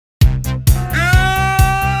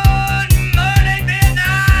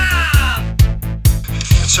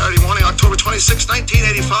26,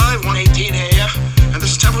 1985, 118 a.m. And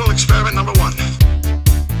this is temporal experiment number 1.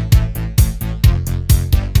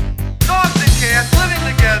 Dogs and cats living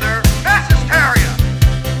together, mass hysteria.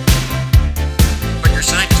 But your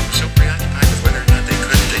scientists were so preoccupied with whether or not they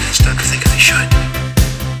could, they didn't stop to think they should.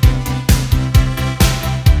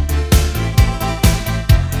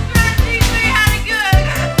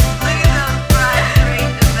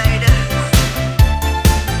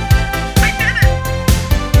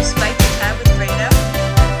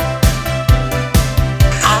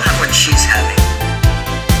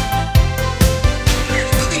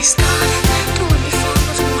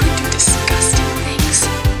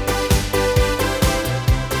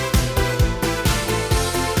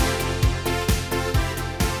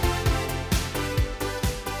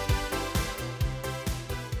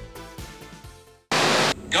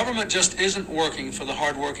 Government just isn't working for the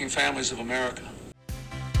hard-working families of America.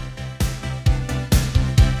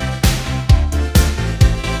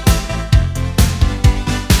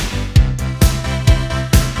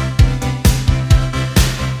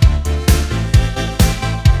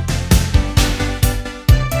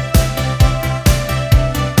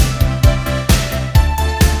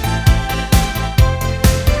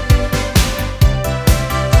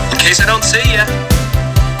 In case I don't see ya.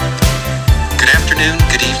 Good afternoon,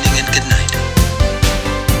 good evening, and good night.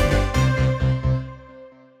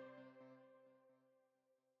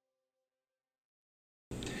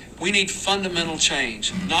 We need fundamental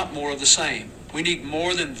change, not more of the same. We need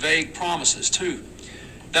more than vague promises, too.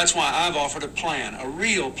 That's why I've offered a plan, a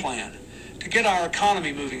real plan, to get our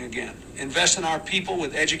economy moving again, invest in our people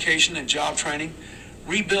with education and job training,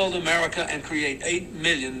 rebuild America, and create 8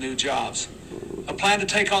 million new jobs. A plan to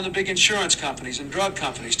take on the big insurance companies and drug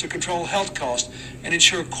companies to control health costs and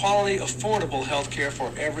ensure quality, affordable health care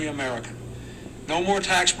for every American. No more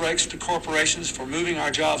tax breaks to corporations for moving our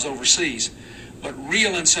jobs overseas, but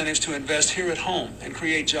real incentives to invest here at home and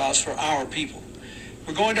create jobs for our people.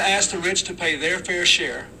 We're going to ask the rich to pay their fair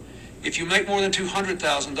share. If you make more than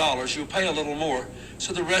 $200,000, you'll pay a little more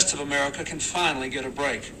so the rest of America can finally get a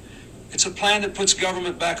break. It's a plan that puts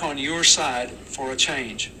government back on your side for a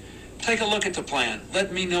change. Take a look at the plan.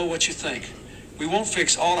 Let me know what you think. We won't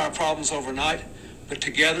fix all our problems overnight, but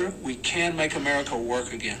together we can make America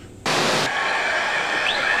work again. Jordan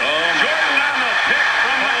on the pick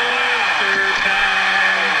from the Laser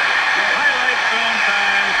time. Highlight film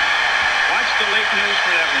time. Watch the late news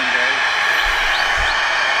for that one, guys.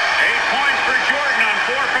 8 points for Jordan on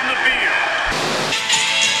 4 from the field.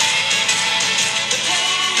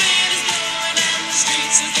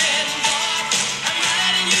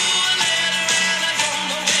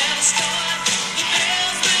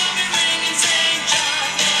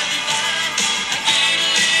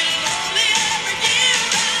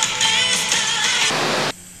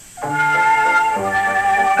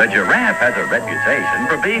 The giraffe has a reputation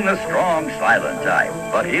for being the strong, silent type,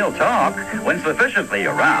 but he'll talk. When sufficiently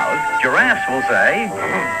aroused, giraffes will say, I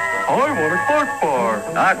want a Clark bar.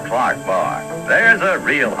 a Clark bar. There's a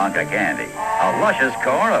real hunk of candy. A luscious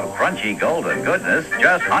core of crunchy golden goodness,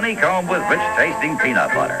 just honeycombed with rich-tasting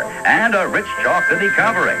peanut butter, and a rich chocolatey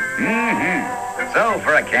covering. So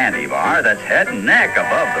for a candy bar that's head and neck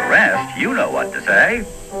above the rest, you know what to say.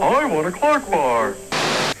 I want a Clark bar.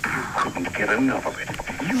 Couldn't get enough of it.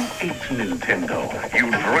 You ate Nintendo. You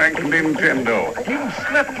drank Nintendo. You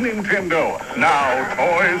slept Nintendo. Now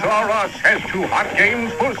Toys R Us has 2 hot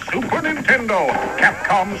games for Super Nintendo.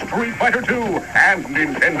 Capcom's Street Fighter 2 and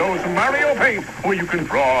Nintendo's Mario Paint, where you can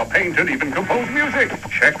draw, paint, and even compose music.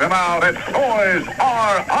 Check them out at Toys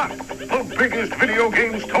R Us, the biggest video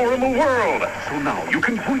game store in the world. So now you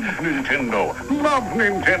can breathe Nintendo, love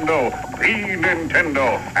Nintendo, be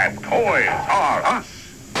Nintendo at Toys R Us.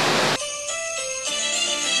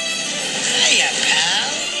 Hiya, pal.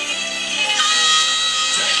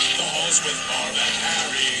 Deck the halls with Barb and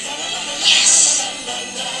Harry. Yes.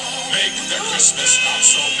 Make their Christmas not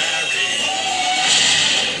so merry.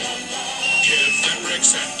 Give them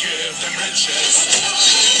bricks and give them wrenches.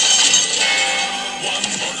 One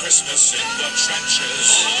more Christmas in the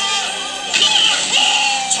trenches.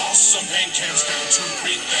 Toss some paint cans down to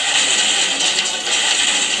greet them.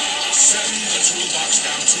 Send the toolbox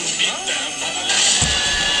down to meet them.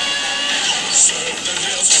 Serve the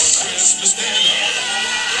meals for Christmas dinner.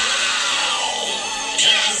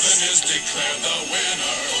 Kevin is declared the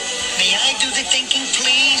winner. May I do the thinking,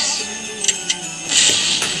 please?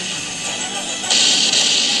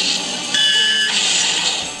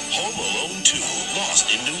 Home Alone 2,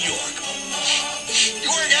 Lost in New York.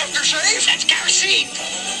 You wearing aftershave? That's kerosene.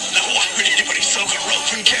 Now, why would anybody soak a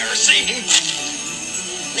rope in kerosene?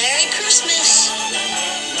 Merry Christmas.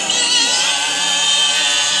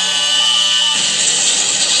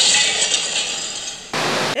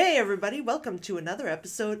 everybody. Welcome to another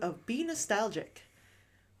episode of Be Nostalgic.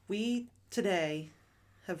 We, today,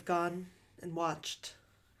 have gone and watched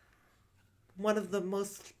one of the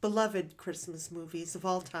most beloved Christmas movies of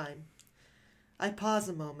all time. I pause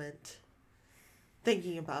a moment,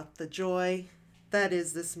 thinking about the joy that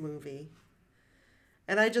is this movie.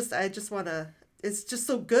 And I just want to, it's just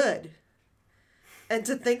so good. And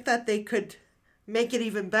to think that they could make it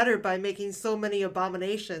even better by making so many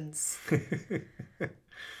abominations.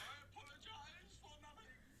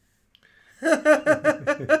 I,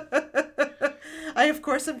 of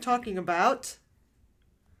course, am talking about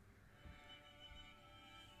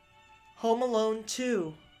Home Alone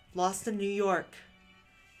 2, Lost in New York,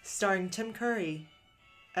 starring Tim Curry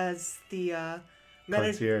as the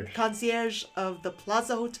concierge of the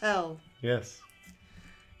Plaza Hotel. Yes.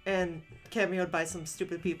 And cameoed by some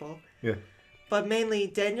stupid people. Yeah. But mainly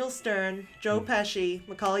Daniel Stern, Joe Pesci,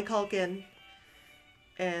 Macaulay Culkin,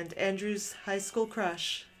 and Andrew's high school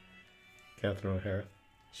crush. Catherine O'Hara.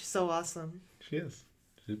 She's so awesome. She is.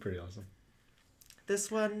 She's pretty awesome. This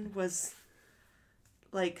one was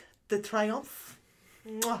like the triumph.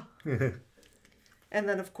 Mwah. And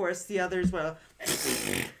then, of course, the others were...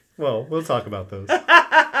 Well, we'll talk about those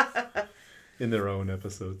in their own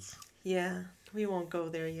episodes. Yeah, we won't go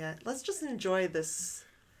there yet. Let's just enjoy this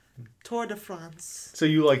Tour de France. So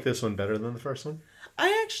you like this one better than the first one?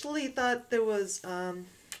 I actually thought there was...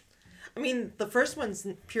 the first one's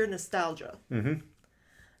pure nostalgia. Mm-hmm.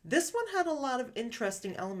 This one had a lot of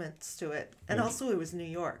interesting elements to it. And also it was New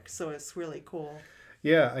York, so it's really cool.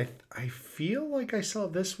 Yeah, I feel like I saw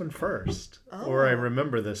this one first. Oh. Or I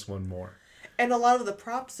remember this one more. And a lot of the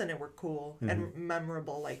props in it were cool and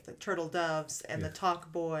memorable, like the turtle doves and the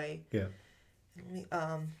talk boy. Yeah.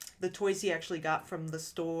 The toys he actually got from the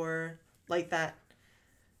store, like that.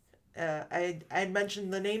 I had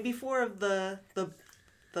mentioned the name before of the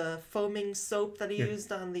foaming soap that he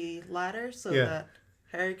used on the ladder so that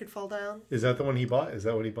Harry could fall down. Is that the one he bought? Is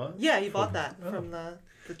that what he bought? Yeah, he bought that from the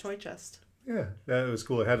toy chest. Yeah, that was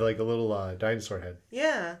cool. It had like a little dinosaur head.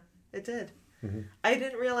 Yeah, it did. Mm-hmm. I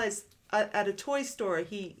didn't realize at a toy store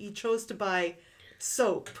he chose to buy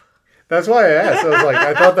soap. That's why I asked. I was like,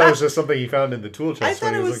 I thought that was just something he found in the tool chest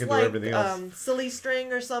when he was looking like, through everything else. Silly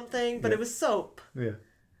string or something, but it was soap. Yeah.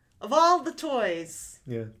 Of all the toys,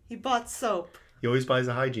 he bought soap. He always buys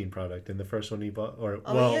a hygiene product. In the first one he bought,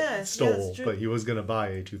 stole, but he was going to buy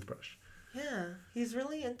a toothbrush. Yeah, he's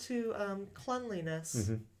really into cleanliness.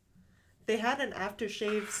 Mm-hmm. They had an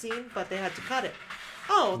aftershave scene, but they had to cut it.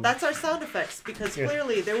 Oh, that's our sound effects, because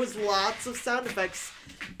clearly there was lots of sound effects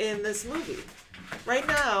in this movie. Right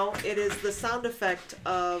now, it is the sound effect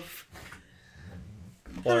of...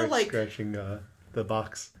 Clark scratching the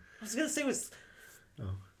box. I was going to say it was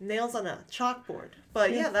nails on a chalkboard,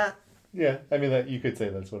 but that... Yeah, I mean, that you could say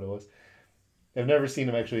that's what it was. I've never seen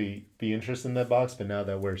him actually be interested in that box, but now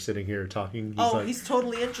that we're sitting here talking... he's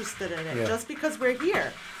totally interested in it, just because we're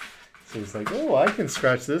here. So he's like, I can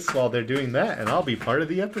scratch this while they're doing that, and I'll be part of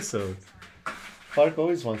the episode. Clark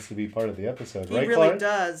always wants to be part of the episode, right, Clark? He really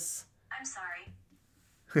does. I'm sorry.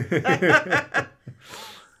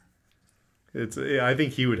 I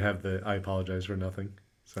think he would have the I apologize for nothing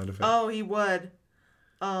sound effect. Oh, he would.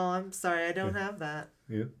 Oh, I'm sorry, I don't have that.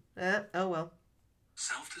 Yeah. Oh, well.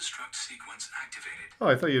 Self-destruct sequence activated. Oh,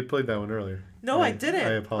 I thought you had played that one earlier. No, I didn't.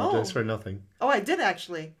 I apologize for nothing. Oh, I did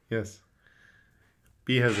actually. Yes.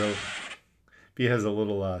 B has a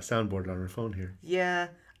little soundboard on her phone here. Yeah.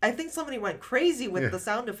 I think somebody went crazy with the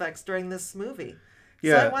sound effects during this movie.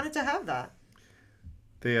 Yeah. So I wanted to have that.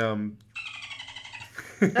 They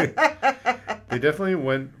they definitely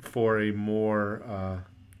went for a more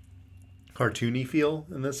cartoony feel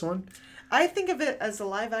in this one. I think of it as a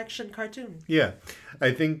live action cartoon. Yeah.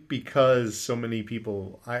 I think because so many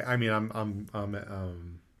people I'm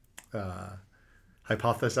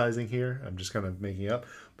hypothesizing here. I'm just kind of making it up,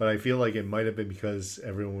 but I feel like it might have been because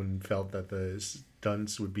everyone felt that the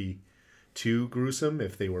stunts would be too gruesome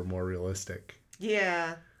if they were more realistic.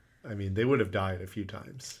 Yeah. I mean, they would have died a few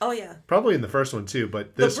times. Oh yeah. Probably in the first one too,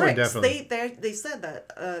 but this one definitely. They said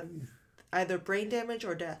that either brain damage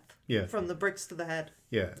or death. Yeah. From the bricks to the head.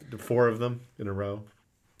 Yeah, 4 of them in a row.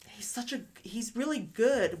 He's really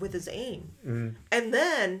good with his aim. Mm-hmm. And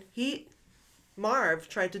then Marv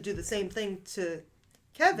tried to do the same thing to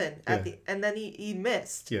Kevin and then he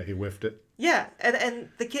missed. Yeah, he whiffed it. Yeah, and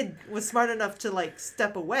the kid was smart enough to like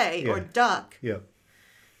step away or duck. Yeah.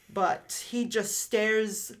 But he just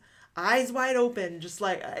stares, eyes wide open, just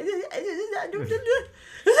like. And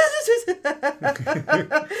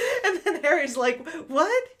then Harry's like,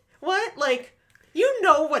 "What? Like, You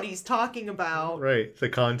know what he's talking about. Right. The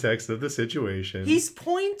context of the situation. He's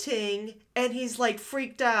pointing and he's like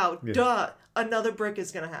freaked out. Yeah. Duh. Another brick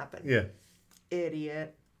is going to happen. Yeah.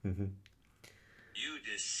 Idiot. Mm-hmm. You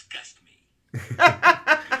disgust me.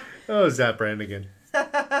 Oh, Zap Brannigan.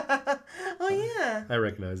 Oh, yeah. I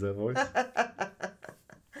recognize that voice.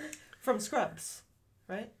 From Scrubs,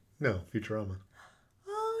 right? No, Futurama.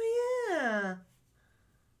 Oh, yeah.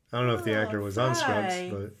 I don't know if the actor was on Scrubs,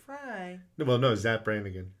 but... Fry. Well, no, Zap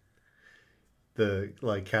Brannigan. The,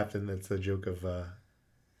 captain that's the joke of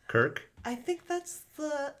Kirk. I think that's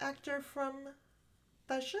the actor from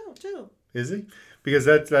that show, too. Is he? Because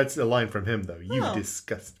that's a line from him, though. You Oh.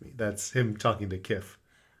 disgust me. That's him talking to Kif.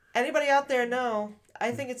 Anybody out there know?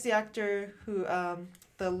 I think it's the actor who,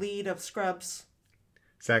 the lead of Scrubs.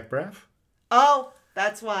 Zach Braff? Oh,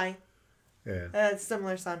 that's why. Yeah.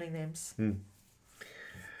 Similar sounding names.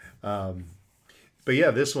 But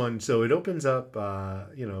yeah, this one, so it opens up,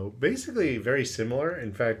 basically very similar.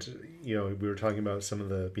 In fact, we were talking about some of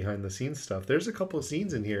the behind the scenes stuff. There's a couple of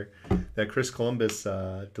scenes in here that Chris Columbus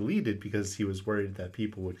deleted because he was worried that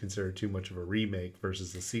people would consider it too much of a remake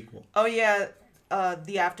versus a sequel. Oh, yeah.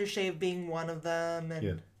 The aftershave being one of them. And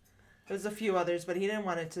yeah. There's a few others, but he didn't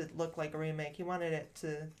want it to look like a remake. He wanted it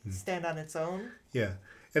to stand on its own. Yeah.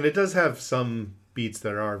 And it does have some beats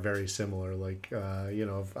that are very similar.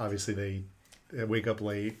 Obviously they wake up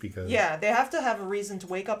late because... Yeah, they have to have a reason to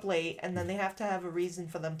wake up late, and then they have to have a reason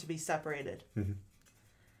for them to be separated. Mm-hmm.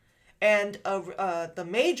 And the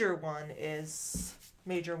major one is...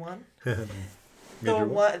 Major one?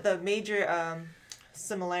 The major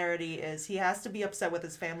similarity is he has to be upset with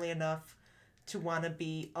his family enough to want to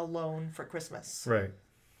be alone for Christmas. Right.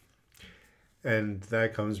 And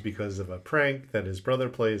that comes because of a prank that his brother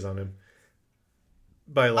plays on him.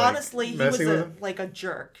 Honestly, he was a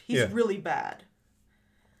jerk. He's really bad.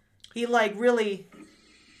 He really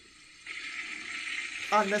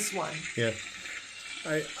on this one. Yeah.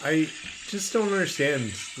 I just don't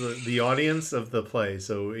understand the audience of the play.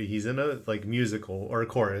 So he's in a musical or a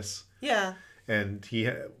chorus. Yeah. And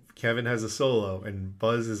Kevin has a solo and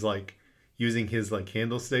Buzz is using his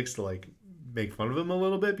candlesticks to make fun of him a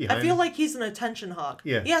little bit behind. I feel like he's an attention hog.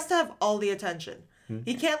 Yeah. He has to have all the attention.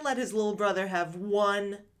 He can't let his little brother have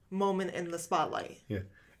one moment in the spotlight. Yeah.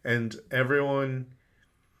 And everyone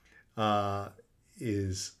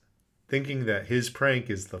is thinking that his prank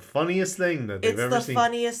is the funniest thing that they've ever seen. It's the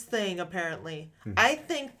funniest thing, apparently. I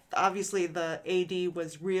think, obviously, the AD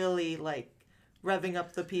was really, revving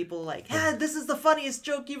up the people this is the funniest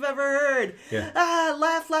joke you've ever heard. Yeah.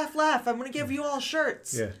 Laugh, laugh, laugh. I'm going to give you all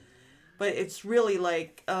shirts. Yeah. But it's really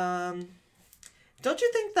don't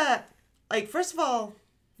you think that, first of all,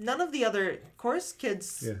 none of the other chorus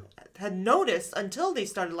kids had noticed until they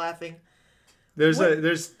started laughing.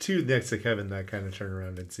 There's two next to Kevin that kind of turn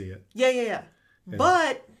around and see it. Yeah.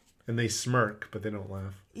 And they smirk, but they don't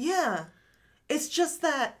laugh. Yeah. It's just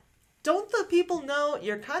that, don't the people know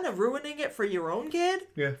you're kind of ruining it for your own kid?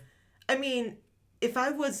 Yeah. I mean, if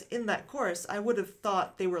I was in that chorus, I would have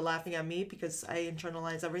thought they were laughing at me because I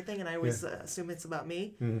internalize everything and I always assume it's about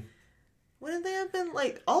me. Mm-hmm. Wouldn't they have been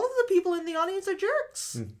all of the people in the audience are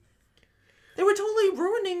jerks? They were totally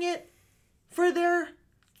ruining it for their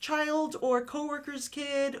child or coworker's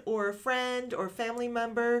kid or a friend or family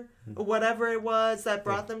member or whatever it was that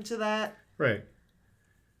brought them to that. Right.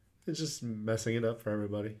 It's just messing it up for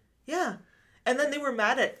everybody. Yeah. And then they were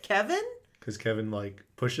mad at Kevin. Because Kevin,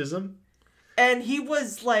 pushes him. And he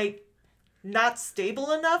was, not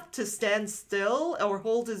stable enough to stand still or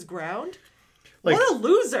hold his ground. What a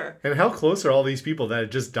loser. And how close are all these people that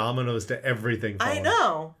it just dominoes to everything for I him?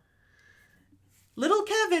 know. Little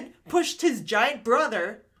Kevin pushed his giant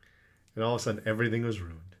brother. And all of a sudden, everything was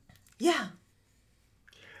ruined. Yeah.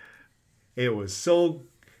 It was so...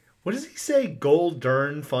 What does he say?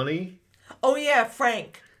 Gold-darn funny? Oh, yeah,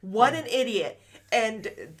 Frank. What an idiot.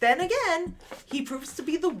 And then again, he proves to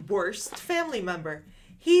be the worst family member.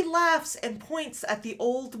 He laughs and points at the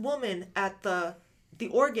old woman at the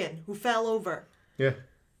organ who fell over. Yeah.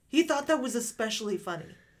 He thought that was especially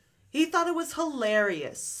funny. He thought it was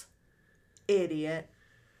hilarious. Idiot.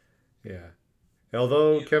 Yeah.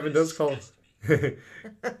 Although Kevin does call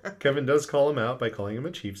Kevin does call him out by calling him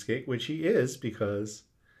a cheapskate, which he is because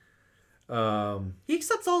he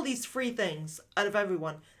accepts all these free things out of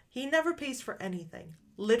everyone. He never pays for anything.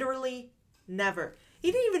 Literally never.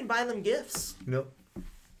 He didn't even buy them gifts. Nope.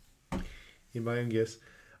 He didn't buy them gifts.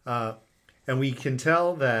 And we can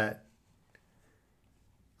tell that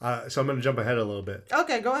so I'm going to jump ahead a little bit.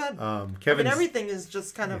 Okay, go ahead. Everything is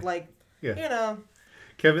just kind of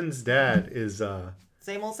Kevin's dad is...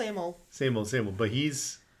 Same old. Same old. But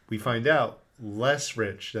we find out less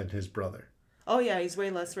rich than his brother. Oh yeah, he's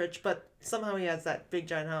way less rich, but somehow he has that big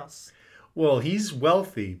giant house. Well, he's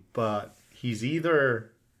wealthy, but he's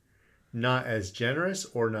either not as generous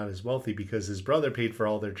or not as wealthy because his brother paid for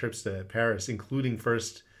all their trips to Paris, including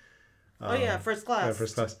first first class. Yeah, first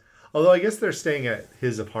class. Although I guess they're staying at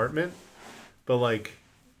his apartment, but like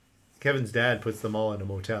Kevin's dad puts them all in a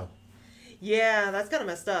motel. Yeah, that's kind of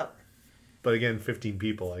messed up. But again, 15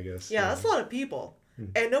 people, I guess. Yeah, that's a lot of people.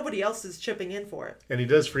 And nobody else is chipping in for it. And he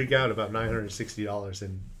does freak out about $960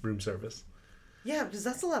 in room service. Yeah, because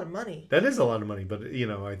that's a lot of money. That is a lot of money, but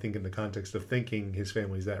I think in the context of thinking his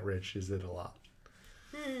family's that rich, is it a lot?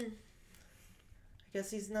 I guess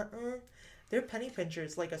he's not. They're penny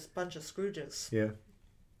pinchers like a bunch of Scrooges. Yeah,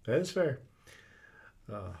 that is fair.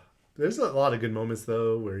 There's a lot of good moments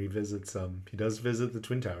though where he visits. He does visit the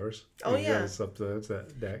Twin Towers. Oh he yeah, goes up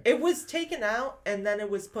that deck. It was taken out and then it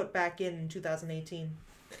was put back in 2018.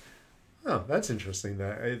 Oh, that's interesting.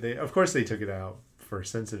 That they of course they took it out for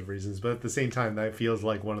sensitive reasons, but at the same time, that feels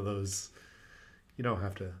like one of those. You don't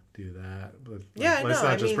have to do that. But let's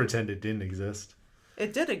not just pretend it didn't exist.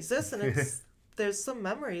 It did exist, and there's some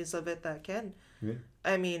memories of it that can. Yeah.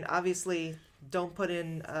 I mean, obviously, don't put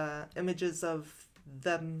in images of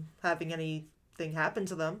them having anything happen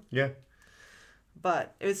to them. Yeah.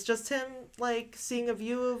 But it's just him, like, seeing a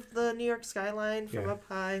view of the New York skyline from up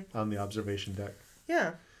high. On the observation deck.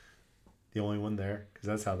 Yeah. The only one there, because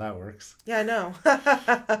that's how that works. Yeah, I know.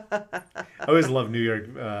 I always love New York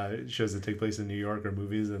shows that take place in New York or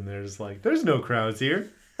movies, and there's no crowds here.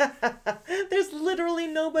 There's literally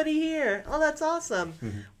nobody here. Oh, that's awesome.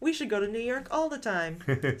 We should go to New York all the time.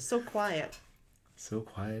 So quiet. So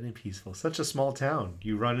quiet and peaceful. Such a small town.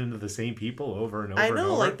 You run into the same people over and over I and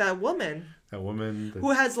know, over. like that woman. That woman.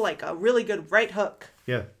 Who has, like, a really good right hook.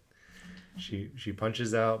 Yeah. She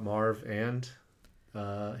punches out Marv and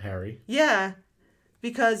Harry. Yeah,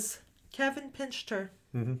 because Kevin pinched her.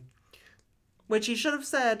 Mm-hmm. Which he should have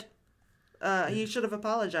said. He should have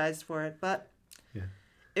apologized for it, but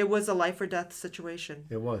it was a life or death situation.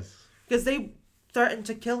 It was. Because they threatened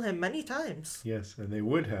to kill him many times. Yes, and they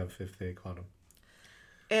would have if they caught him.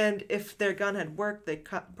 And if their gun had worked, they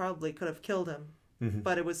probably could have killed him. Mm-hmm.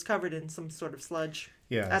 But it was covered in some sort of sludge.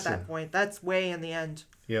 Yeah. At that point. That's way in the end.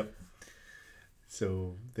 Yep.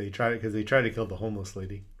 So they try to kill the homeless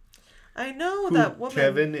lady. I know who that woman.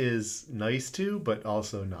 Kevin is nice to, but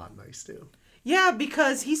also not nice to. Yeah,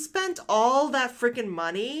 because he spent all that freaking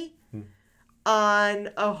money on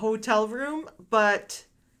a hotel room, but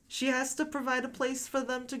she has to provide a place for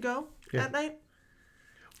them to go at night.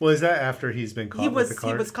 Well, is that after he's been caught with the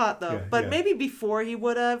card? He was caught, though. Yeah, but maybe before he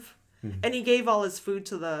would have. Mm-hmm. And he gave all his food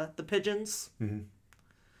to the pigeons. Mm-hmm.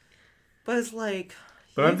 But it's like...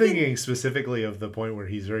 But I'm thinking specifically of the point where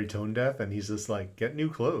he's very tone deaf and he's just like, get new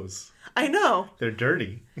clothes. I know. They're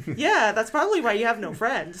dirty. Yeah, that's probably why you have no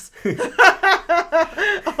friends. Let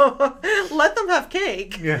them have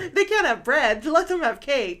cake. Yeah. They can't have bread. Let them have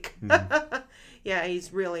cake. Mm-hmm. Yeah, he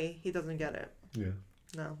doesn't get it. Yeah.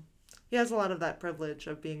 No. He has a lot of that privilege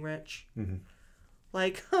of being rich. Mm-hmm.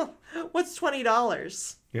 Like, what's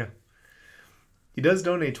 $20? Yeah. He does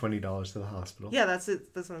donate $20 to the hospital. Yeah, that's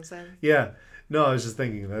it. That's what I'm saying. Yeah. No, I was just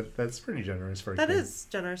thinking that's pretty generous for a kid. That is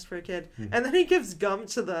generous for a kid. Mm-hmm. And then he gives gum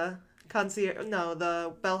to the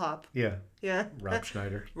the bellhop. Yeah. Yeah. Rob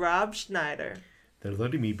Schneider. Rob Schneider. They're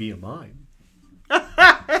letting me be a mime.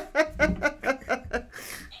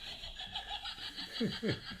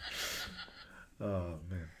 Oh,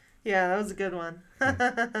 man. Yeah, that was a good one.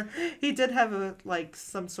 He did have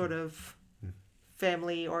some sort of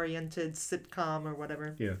family-oriented sitcom or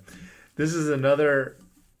whatever. Yeah. This is another...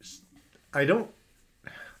 I don't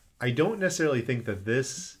necessarily think that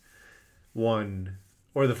this one,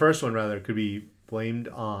 or the first one rather, could be blamed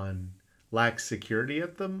on lax security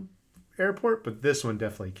at the airport, but this one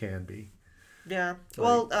definitely can be. Yeah.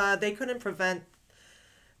 Well, they couldn't prevent...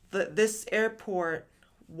 This airport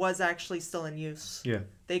was actually still in use. Yeah.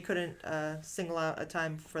 They couldn't single out a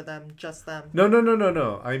time for them, just them.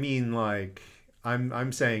 No. I mean,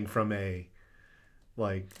 I'm saying from a,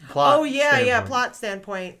 plot Oh, yeah, standpoint. Plot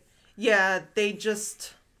standpoint. Yeah,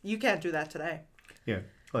 you can't do that today. Yeah.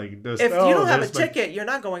 If you don't have a ticket, you're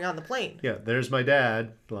not going on the plane. Yeah, there's my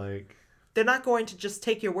dad. They're not going to just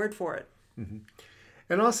take your word for it. Mm-hmm.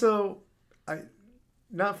 And also,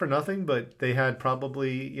 not for nothing, but they had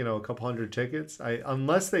probably, a couple hundred tickets.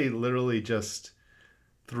 Unless they literally just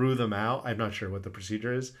threw them out, I'm not sure what the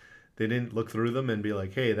procedure is. They didn't look through them and be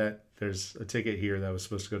like, hey, there's a ticket here that was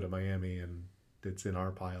supposed to go to Miami and it's in our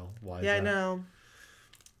pile. Why is that? I know.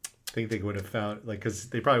 think they would have found, like, because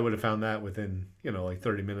they probably would have found that within, like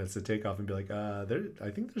 30 minutes of takeoff and be like, I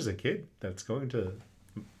think there's a kid that's going to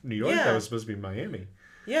New York that was supposed to be Miami.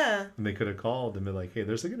 Yeah. And they could have called and been like, hey,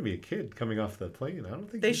 there's going to be a kid coming off the plane. I don't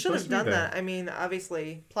think they should have done that. I mean,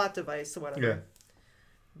 obviously, plot device or whatever. Yeah.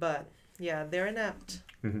 But, yeah, they're inept.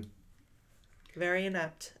 Mm-hmm. Very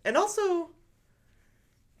inept. And also,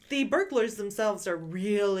 the burglars themselves are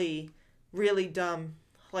really, really dumb.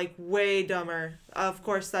 Like, way dumber. Of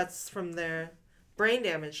course, that's from their brain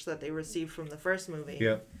damage that they received from the first movie.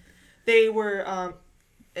 Yeah. They were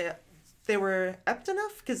apt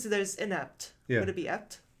enough? Because there's inept. Yeah. Would it be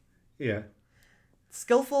apt? Yeah.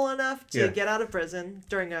 Skillful enough to get out of prison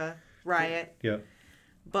during a riot. Yeah.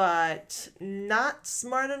 But not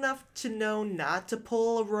smart enough to know not to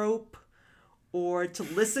pull a rope or to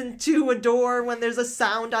listen to a door when there's a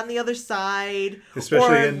sound on the other side.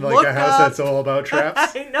 Especially in like a house that's all about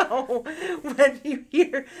traps. I know. When you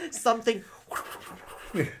hear something,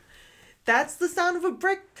 that's the sound of a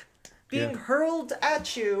brick being hurled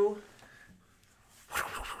at you.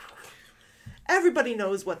 Everybody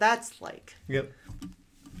knows what that's like. Yep.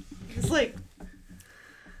 It's like,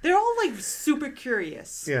 they're all like super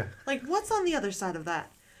curious. Yeah. Like, what's on the other side of that?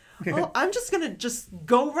 Oh, I'm just going to just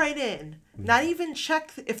go right in. Not even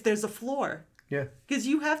check if there's a floor. Yeah. Because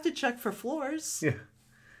you have to check for floors. Yeah.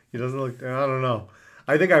 He doesn't look, I don't know.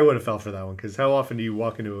 I think I would have fell for that one, because how often do you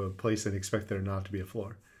walk into a place and expect there not to be a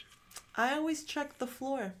floor? I always check the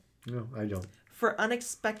floor. No, I don't. For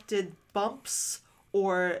unexpected bumps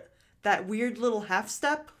or that weird little half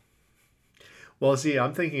step. Well, see,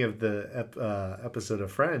 I'm thinking of the episode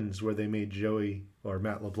of Friends where they made Joey or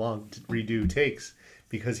Matt LeBlanc redo takes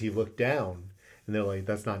because he looked down. And they're like,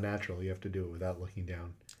 that's not natural. You have to do it without looking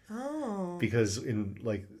down. Oh. Because in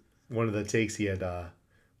like one of the takes, he had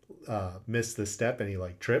missed the step and he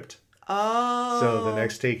like tripped. Oh. So the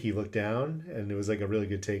next take, he looked down and it was like a really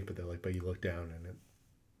good take. But they're like, but you look down and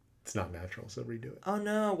it's not natural. So redo it. Oh,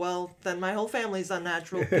 no. Well, then my whole family's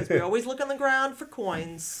unnatural because we always look on the ground for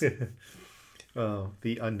coins. Oh,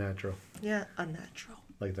 the unnatural. Yeah, unnatural.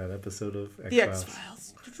 Like that episode of X-Files. The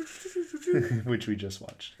X-Files. Which we just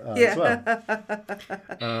watched as well.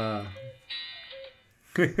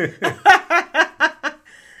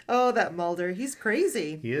 Oh, that Mulder. He's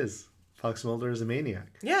crazy. He is. Fox Mulder is a maniac.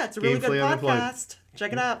 Yeah, it's a really good podcast. Unemployed.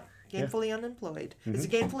 Check it out. Gamefully Unemployed. Mm-hmm. Is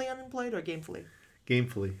it Gainfully Unemployed or Gamefully?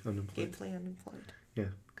 Gamefully Unemployed. Gainfully Unemployed. Yeah,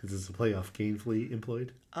 because it's a playoff. Gainfully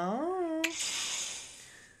Employed. Oh.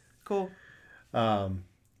 Cool.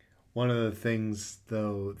 One of the things,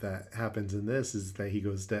 though, that happens in this is that he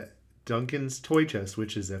goes to Duncan's toy chest,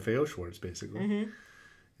 which is FAO Schwartz, basically. Mm-hmm.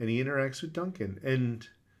 And he interacts with Duncan. And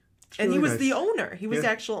really he was the owner. He was the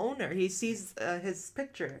actual owner. He sees his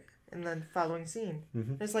picture in the following scene.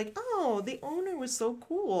 Mm-hmm. It's like, oh, the owner was so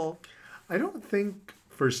cool. I don't think,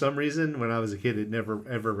 for some reason, when I was a kid, it never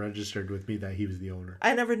ever registered with me that he was the owner.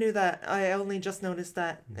 I never knew that. I only just noticed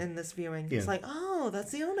that in this viewing. Yeah. It's like, oh,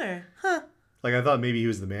 that's the owner. Huh. Like, I thought maybe he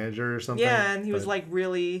was the manager or something. Yeah, and he was, like,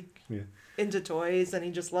 really into toys, and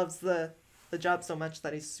he just loves the job so much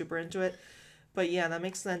that he's super into it. But, yeah, that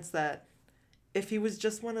makes sense that if he was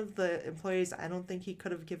just one of the employees, I don't think he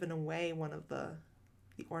could have given away one of the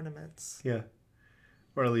ornaments. Yeah.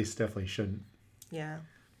 Or at least definitely shouldn't. Yeah.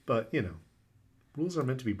 But, rules are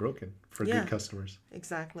meant to be broken for good customers.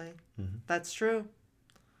 Exactly. Mm-hmm. That's true.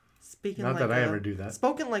 Not that I ever do that.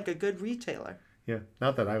 Spoken like a good retailer. Yeah,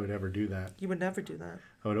 not that I would ever do that. You would never do that.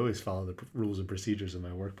 I would always follow the rules and procedures in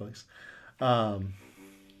my workplace. For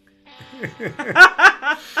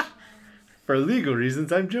legal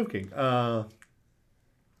reasons, I'm joking. But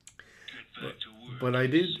I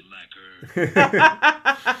did.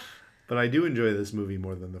 But I do enjoy this movie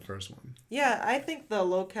more than the first one. Yeah, I think the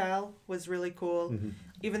locale was really cool,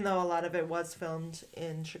 even though a lot of it was filmed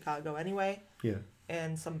in Chicago anyway. Yeah.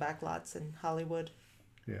 And some backlots in Hollywood.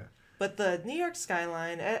 Yeah. But the New York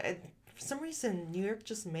skyline, for some reason, New York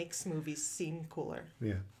just makes movies seem cooler.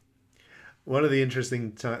 Yeah. One of the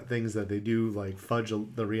interesting things that they do, like, fudge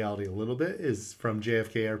the reality a little bit is from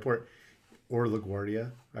JFK Airport or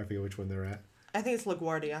LaGuardia. I forget which one they're at. I think it's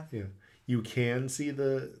LaGuardia. Yeah. You can see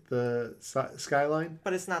the skyline.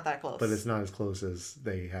 But it's not that close. But it's not as close as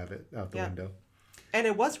they have it out the window. And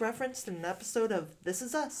it was referenced in an episode of This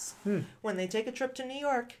Is Us. When they take a trip to New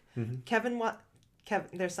York, Kevin,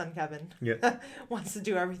 their son Kevin, wants to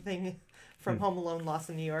do everything from Home Alone, Lost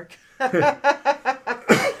in New York.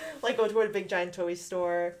 Like go to a big giant toy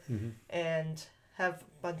store and have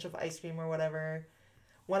a bunch of ice cream or whatever.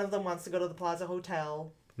 One of them wants to go to the Plaza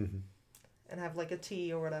Hotel and have like a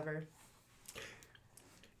tea or whatever.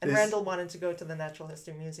 And Randall wanted to go to the Natural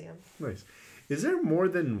History Museum. Nice. Is there more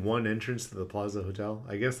than one entrance to the Plaza Hotel?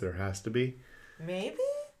 I guess there has to be. Maybe?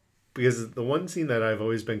 Because the one scene that I've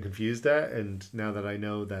always been confused at, and now that I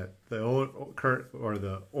know that the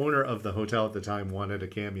owner of the hotel at the time wanted a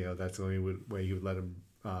cameo, that's the only way he would let him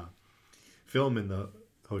film in the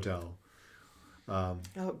hotel. Oh,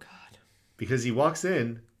 God. Because he walks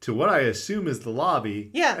in to what I assume is the lobby.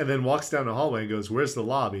 Yeah. And then walks down the hallway and goes, "Where's the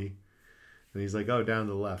lobby?" And he's like, "Oh, down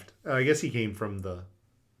to the left." I guess he came from the...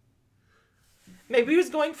 Maybe he was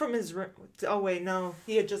going from his room. Oh, wait, no.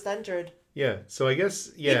 He had just entered. Yeah, so I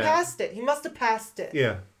guess, yeah. He passed it. He must have passed it.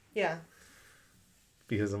 Yeah. Yeah.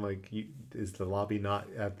 Because I'm like, is the lobby not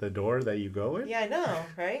at the door that you go in? Yeah, I know,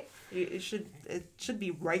 right? It should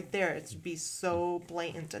be right there. It should be so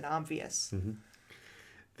blatant and obvious. Mm-hmm.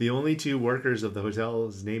 The only two workers of the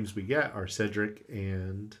hotel's names we get are Cedric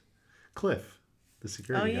and Cliff, the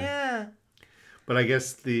security guy. Oh, yeah. But I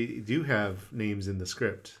guess they do have names in the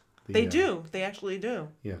script. They do. They actually do.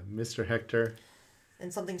 Yeah, Mr. Hector.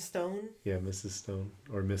 And something Stone. Yeah, Mrs. Stone.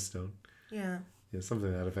 Or Miss Stone. Yeah. Yeah, something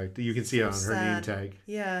to that effect. You can see it on her name tag.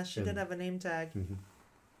 Yeah, she did have a name tag. Mm-hmm.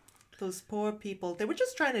 Those poor people. They were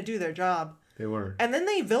just trying to do their job. They were. And then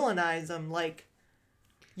they villainize them like,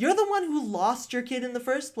 you're the one who lost your kid in the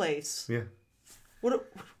first place. Yeah. What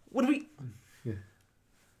do we... Yeah.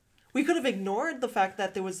 We could have ignored the fact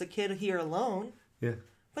that there was a kid here alone. Yeah.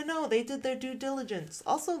 But no, they did their due diligence.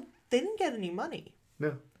 Also, they didn't get any money.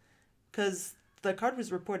 No. Because the card was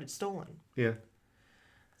reported stolen. Yeah.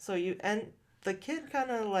 So and the kid kind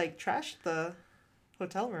of like trashed the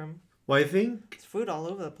hotel room. Well, I think... There's food all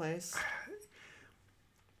over the place.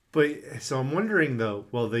 But, so I'm wondering though,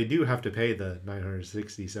 well, they do have to pay the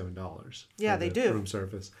 $967. Yeah, they do. Room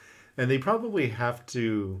service. And they probably have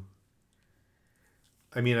to...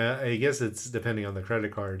 I mean, I guess it's depending on the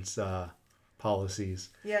credit card's policies.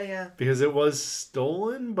 Yeah, yeah. Because it was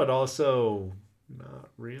stolen, but also not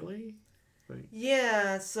really. Like...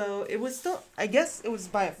 Yeah, so it was still... I guess it was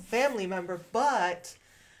by a family member, but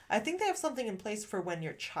I think they have something in place for when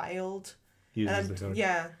your child... uses the card.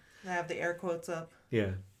 Yeah, I have the air quotes up.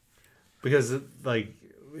 Yeah. Because, it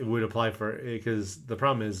would apply for... Because the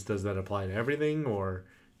problem is, does that apply to everything, or...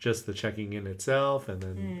 just the checking in itself, and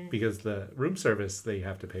then because the room service they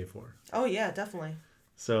have to pay for. Oh yeah, definitely.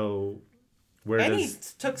 So he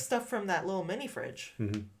took stuff from that little mini fridge,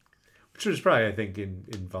 which was probably I think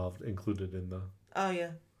included in the. Oh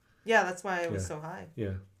yeah, that's why it was so high.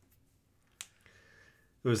 Yeah.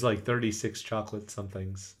 It was like 36 chocolate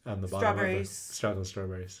somethings on the bottom of the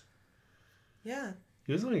strawberries. Yeah.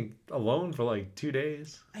 He was only alone for like 2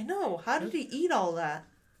 days. I know. How did he eat all that?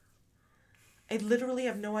 I literally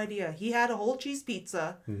have no idea. He had a whole cheese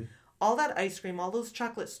pizza, all that ice cream, all those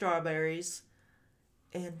chocolate strawberries,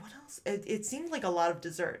 and what else? It seemed like a lot of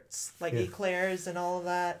desserts, like eclairs and all of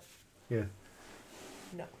that. Yeah.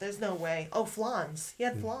 No, there's no way. Oh, flans. He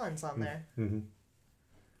had flans on there. Mm-hmm.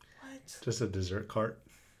 What? Just a dessert cart.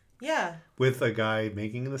 Yeah. With a guy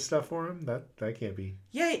making the stuff for him? That can't be.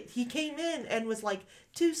 Yeah, he came in and was like,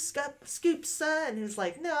 2 scoops, sir. And he was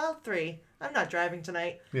like, no, 3. I'm not driving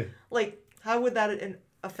tonight. Yeah. Like... How would that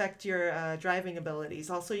affect your driving abilities?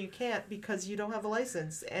 Also, you can't because you don't have a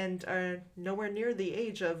license and are nowhere near the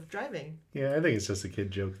age of driving. Yeah, I think it's just a kid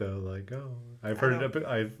joke though. Like, oh, I've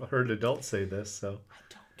heard adults say this, so I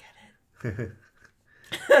don't get it.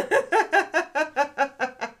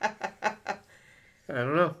 I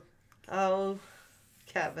don't know. Oh,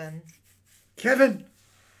 Kevin. Kevin.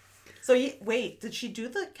 So wait, did she do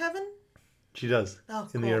the Kevin? She does. Oh,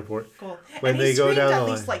 in the airport. Cool. When and they go down at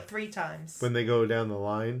the least line, like 3 times. When they go down the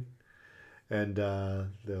line, and they're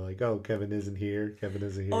like, "Oh, Kevin isn't here. Kevin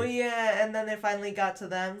isn't here." Oh yeah, and then they finally got to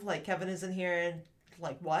them. Like Kevin isn't here, and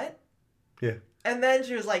like what? Yeah. And then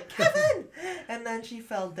she was like, "Kevin," and then she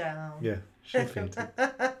fell down. Yeah, she fainted.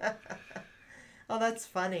 Oh, that's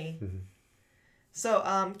funny. Mm-hmm. So,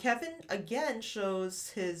 Kevin again shows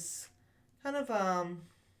his kind of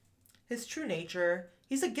his true nature.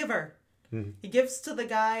 He's a giver. Mm-hmm. He gives to the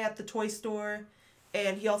guy at the toy store,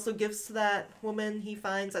 and he also gives to that woman he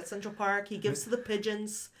finds at Central Park. He gives to the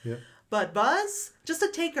pigeons. Yeah. But Buzz, just a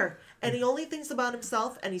taker, and he only thinks about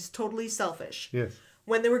himself, and he's totally selfish. Yes.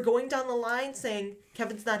 When they were going down the line saying,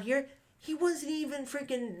 Kevin's not here, he wasn't even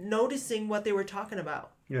freaking noticing what they were talking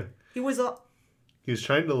about. Yeah. He was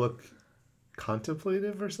trying to look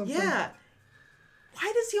contemplative or something. Yeah.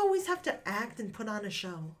 Why does he always have to act and put on a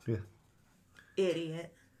show? Yeah.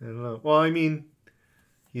 Idiot. I don't know. Well, I mean,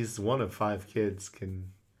 he's one of 5 kids.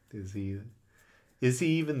 Is he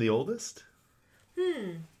even the oldest?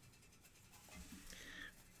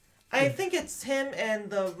 I think it's him and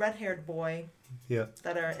the red-haired boy. Yeah.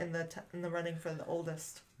 That are in the running for the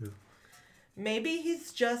oldest. Yeah. Maybe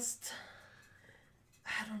he's just,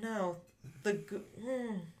 I don't know,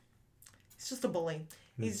 he's just a bully.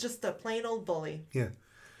 He's just a plain old bully. Yeah.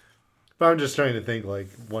 But I'm just trying to think, like,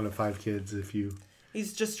 one of 5 kids, if you...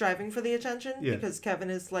 He's just striving for the attention, Yeah. because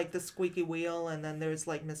Kevin is, like, the squeaky wheel, and then there's,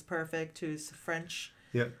 like, Miss Perfect, who's French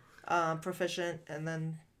proficient, and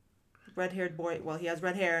then red-haired boy, well, he has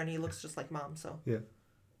red hair, and he looks just like Mom, so... Yeah.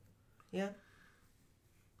 Yeah.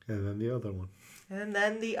 And then the other one. And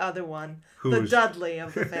then the other one. Who's... The Dudley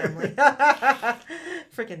of the family.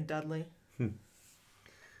 Freaking Dudley.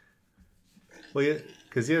 Well, yeah,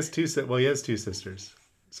 because he has two sisters.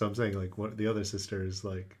 So I'm saying, like, what the other sister is,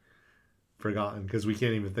 like, forgotten, because we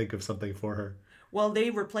can't even think of something for her. Well, they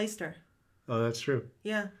replaced her. Oh, that's true.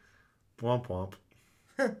 Yeah. Womp womp.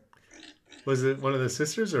 Was it one of the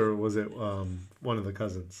sisters, or was it one of the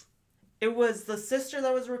cousins? It was the sister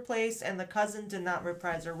that was replaced, and the cousin did not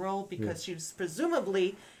reprise her role because she was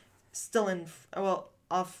presumably still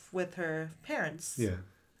off with her parents. Yeah.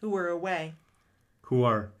 Who were away. Who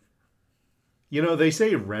are... You know, they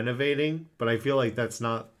say renovating, but I feel like that's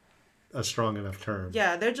not a strong enough term.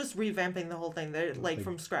 Yeah, they're just revamping the whole thing. They're, like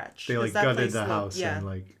from scratch. They, like, gutted the house and,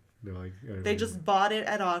 like... They're like... They just bought it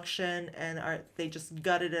at auction, and they just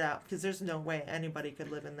gutted it out, because there's no way anybody could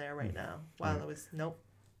live in there right now. While it was... Nope.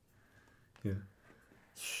 Yeah.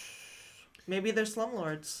 Maybe they're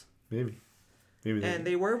slumlords. Maybe. And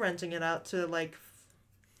they were renting it out to, like,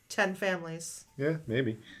 10 families. Yeah,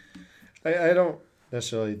 maybe. I don't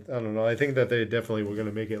necessarily... I don't know. I think that they definitely were going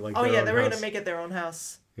to make it like their own house. They were going to make it their own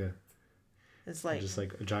house. Yeah. It's like... Just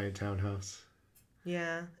like a giant townhouse.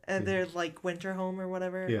 Yeah. And they're like winter home or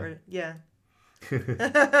whatever. Yeah. Yeah.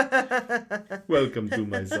 Welcome to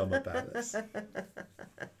my summer palace.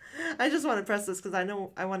 I just want to press this because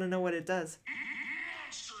I want to know what it does.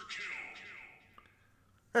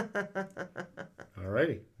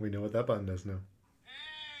 Alrighty. We know what that button does now.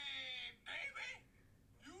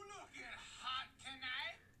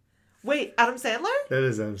 Wait, Adam Sandler? That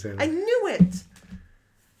is Adam Sandler. I knew it.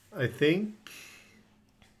 I think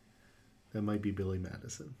that might be Billy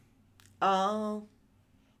Madison. Oh.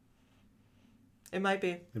 It might be.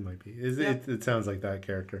 It might be. It sounds like that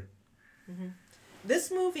character. Mm-hmm.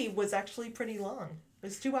 This movie was actually pretty long. It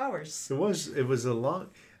was 2 hours. It was a long...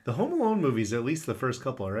 The Home Alone movies, at least the first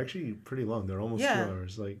couple, are actually pretty long. They're almost 2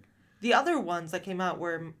 hours. Like the other ones that came out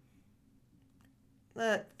were...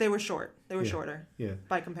 they were short. They were shorter. Yeah.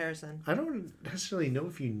 By comparison. I don't necessarily know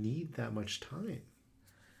if you need that much time.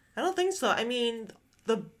 I don't think so. I mean,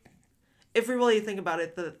 if we really think about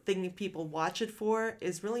it, the thing people watch it for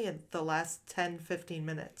is really in the last 10, 15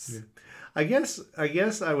 minutes. Yeah. I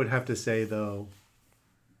guess I would have to say, though,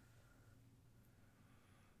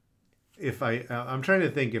 if I'm trying to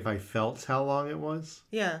think if I felt how long it was.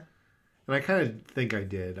 Yeah. And I kind of think I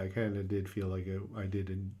did. I kind of did feel like I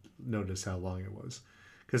did notice how long it was.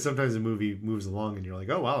 Because sometimes a movie moves along and you're like,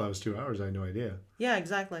 oh, wow, that was 2 hours. I had no idea. Yeah,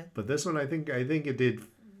 exactly. But this one, I think it did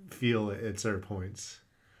feel at certain points.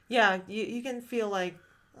 Yeah, you can feel like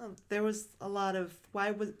there was a lot of,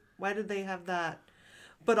 why did they have that?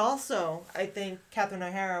 But also, I think Catherine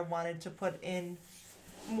O'Hara wanted to put in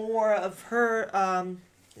more of her,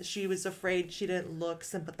 she was afraid she didn't look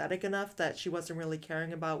sympathetic enough, that she wasn't really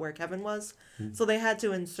caring about where Kevin was. Mm-hmm. So they had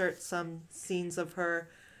to insert some scenes of her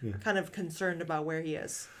kind of concerned about where he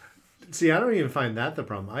is. See, I don't even find that the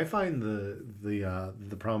problem. I find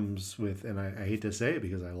the problems with, and I hate to say it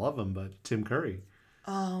because I love him, but Tim Curry.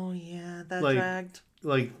 Oh, yeah, that dragged.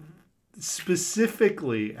 Like,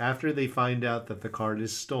 specifically after they find out that the card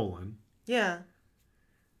is stolen. Yeah.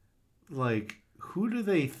 Like, who do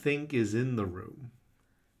they think is in the room?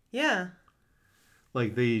 Yeah.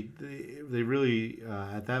 Like, they really,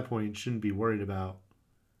 at that point, shouldn't be worried about.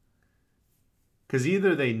 Because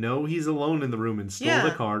either they know he's alone in the room and stole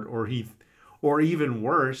the card, or even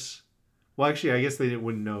worse, well, actually, I guess they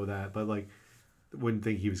wouldn't know that, but, like, wouldn't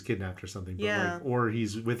think he was kidnapped or something. But like, or he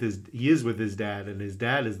is with his dad, and his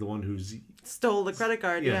dad is the one who's stole the credit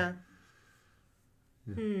card. Yeah.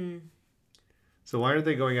 So why aren't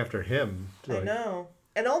they going after him? I know,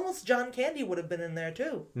 and almost John Candy would have been in there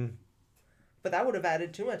too. But that would have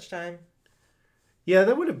added too much time. Yeah,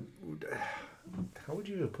 that would have. How would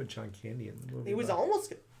you have put John Candy in the movie? He was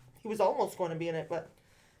almost going to be in it, but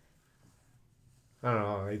I don't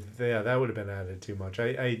know. That would have been added too much.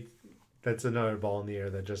 That's another ball in the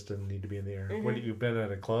air that just didn't need to be in the air. Mm-hmm. What, you've been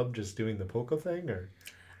at a club just doing the polka thing, or?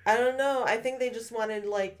 I don't know. I think they just wanted,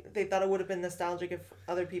 like, they thought it would have been nostalgic if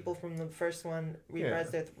other people from the first one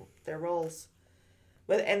reprised their roles.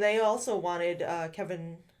 And they also wanted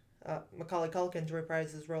Macaulay Culkin to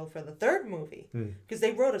reprise his role for the third movie. Because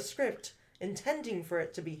they wrote a script, intending for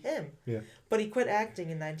it to be him. Yeah. But he quit acting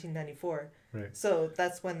in 1994. Right. So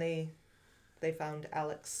that's when they found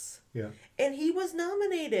Alex. Yeah. And he was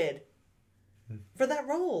nominated for that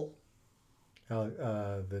role.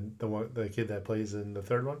 The kid that plays in the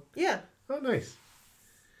third one? Yeah. Oh, nice.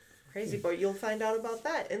 Crazy boy. You'll find out about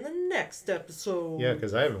that in the next episode. Yeah,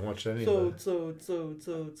 because I haven't watched any of So.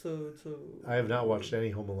 I have not watched any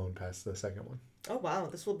Home Alone past the second one. Oh, wow.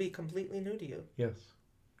 This will be completely new to you. Yes.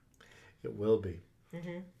 It will be.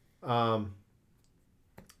 Mm-hmm.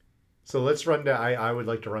 So let's run down. I would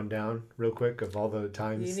like to run down real quick of all the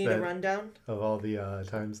times. You need a rundown? Of all the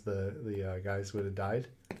times the guys would have died.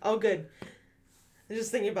 Oh, good. I'm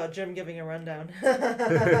just thinking about Jim giving a rundown.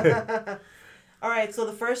 All right, so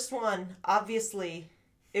the first one, obviously,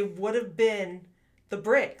 it would have been the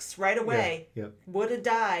Bricks right away. Yeah. Would have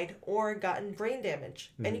died or gotten brain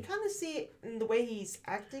damage. Mm-hmm. And you kind of see it in the way he's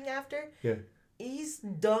acting after. Yeah. He's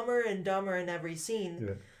dumber and dumber in every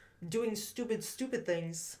scene, doing stupid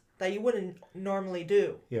things that you wouldn't normally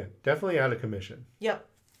do. Yeah, definitely out of commission. Yep.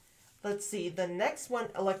 Let's see. The next one,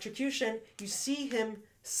 electrocution, you see him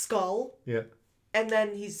skull. Yeah. And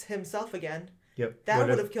then he's himself again. Yep. That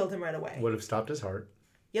would have killed him right away. Would have stopped his heart.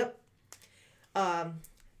 Yep.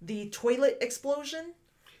 The toilet explosion,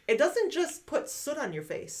 it doesn't just put soot on your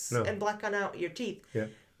face and blacken out your teeth. Yeah.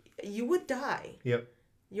 You would die. Yep.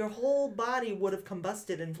 Your whole body would have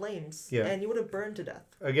combusted in flames. Yeah. And you would have burned to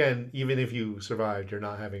death. Again, even if you survived, you're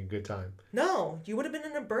not having a good time. No, you would have been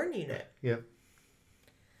in a burn unit. Yep.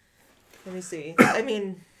 Let me see. I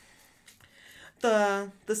mean, the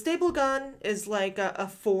staple gun is like a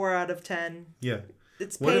 4 out of 10. Yeah.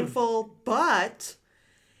 It's painful, but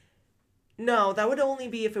no, that would only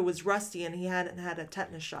be if it was rusty and he hadn't had a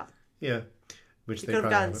tetanus shot. Yeah. Which he they could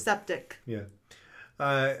have gotten haven't. septic. Yeah.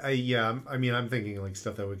 I'm thinking like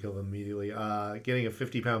stuff that would kill them immediately. Getting a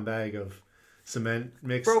 50-pound bag of cement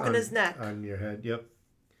mix broken his neck on your head. Yep.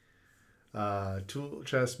 Tool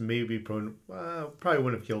chest maybe prone. Probably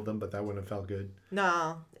wouldn't have killed them, but that wouldn't have felt good.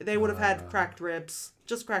 No, they would have had cracked ribs.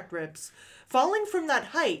 Just cracked ribs. Falling from that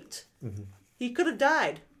height, he could have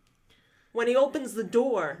died. When he opens the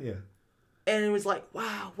door, and it was like,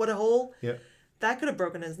 wow, what a hole. Yeah. That could have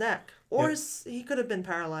broken his neck, or he could have been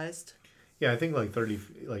paralyzed. Yeah, I think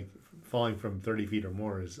like falling from 30 feet or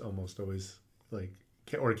more is almost always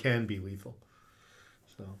can be lethal.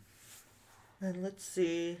 So. And let's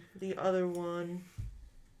see the other one.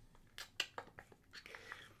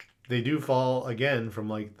 They do fall again from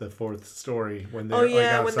like the fourth story when they're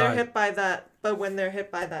outside. When they're hit by that. But when they're hit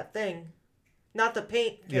by that thing, not the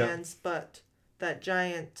paint cans, but that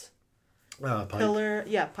giant pipe. pillar.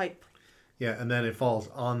 Yeah, pipe. Yeah, and then it falls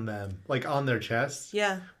on them, like on their chest.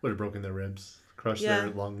 Yeah. Would have broken their ribs, crushed their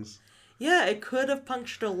lungs. Yeah, it could have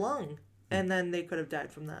punctured a lung, and then they could have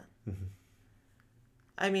died from that. Mm-hmm.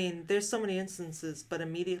 I mean, there's so many instances, but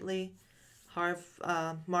immediately,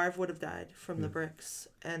 Marv would have died from the bricks,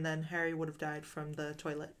 and then Harry would have died from the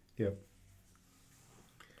toilet. Yep.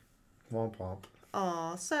 Womp womp.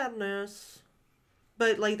 Aw, sadness.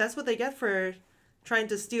 But, like, that's what they get for trying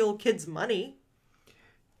to steal kids' money.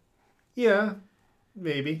 Yeah,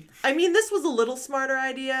 maybe. I mean, this was a little smarter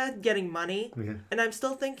idea, getting money. Yeah. And I'm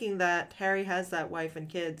still thinking that Harry has that wife and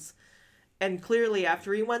kids. And clearly,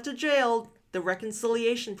 after he went to jail, the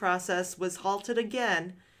reconciliation process was halted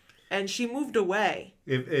again, and she moved away.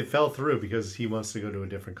 It fell through because he wants to go to a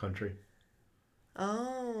different country.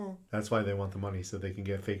 Oh. That's why they want the money, so they can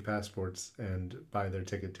get fake passports and buy their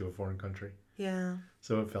ticket to a foreign country. Yeah.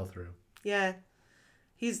 So it fell through. Yeah.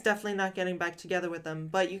 He's definitely not getting back together with them,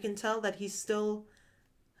 but you can tell that he still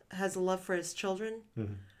has a love for his children.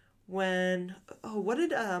 Mm-hmm. What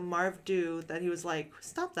did Marv do that he was like,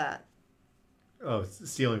 stop that? Oh,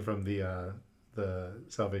 stealing from the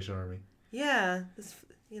Salvation Army. Yeah,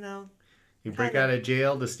 You break out of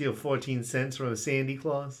jail to steal 14 cents from a Santa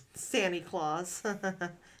Claus? Santa Claus.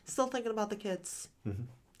 Still thinking about the kids. Mm-hmm.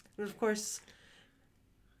 And of course,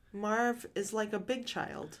 Marv is like a big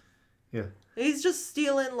child. Yeah. He's just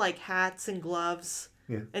stealing like hats and gloves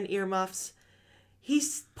and earmuffs. He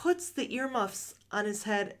puts the earmuffs on his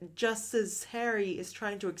head just as Harry is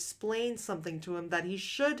trying to explain something to him that he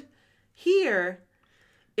should hear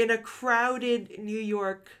in a crowded New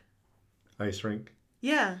York ice rink.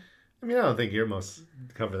 Yeah. I mean, I don't think earmuffs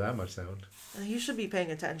cover that much sound. You should be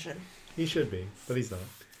paying attention. He should be, but he's not.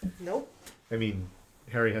 Nope. I mean,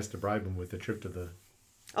 Harry has to bribe him with the trip to the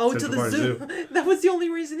to the zoo. That was the only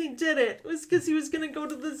reason he did it. Was because he was going to go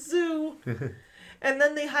to the zoo. And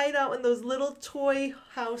then they hide out in those little toy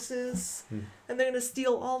houses. And they're going to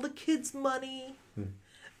steal all the kids' money.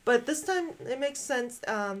 But this time, it makes sense.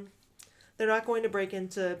 The They're not going to break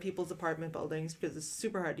into people's apartment buildings because it's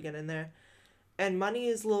super hard to get in there. And money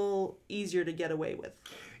is a little easier to get away with.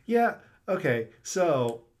 Yeah. Okay.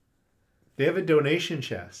 So they have a donation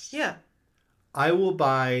chest. Yeah. I will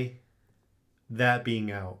buy that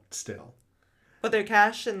being out still. But their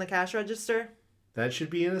cash in the cash register? That should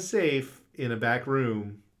be in a safe in a back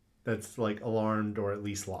room that's like alarmed or at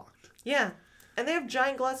least locked. Yeah. And they have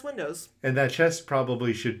giant glass windows. And that chest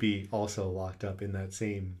probably should be also locked up in that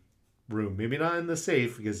same room. Maybe not in the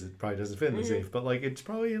safe because it probably doesn't fit in the safe, but like it's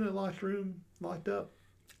probably in a locked room, locked up.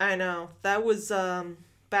 I know. That was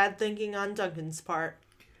bad thinking on Duncan's part.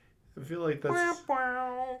 I feel like that's...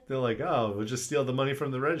 They're like, oh, we'll just steal the money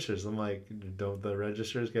from the registers. I'm like, don't the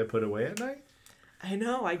registers get put away at night? I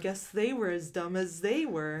know. I guess they were as dumb as they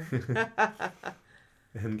were.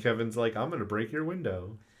 And Kevin's like, I'm going to break your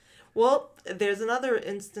window. Well, there's another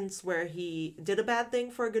instance where he did a bad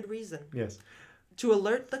thing for a good reason. Yes. To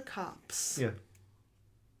alert the cops. Yeah.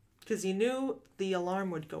 Because he knew the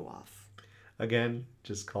alarm would go off. Again,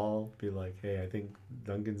 just call, be like, hey, I think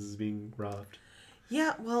Duncan's is being robbed.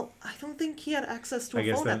 Yeah, well, I don't think he had access to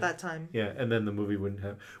a phone at that time. Yeah, and then the movie wouldn't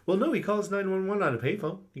have... Well, no, he calls 911 on a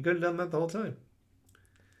payphone. He could have done that the whole time.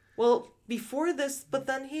 Well, before this, but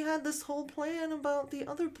then he had this whole plan about the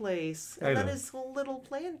other place. And then his whole little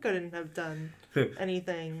plan couldn't have done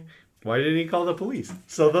anything. Why didn't he call the police?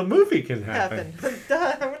 So the movie can happen. I'm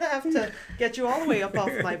going to have to get you all the way up off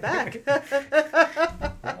my back.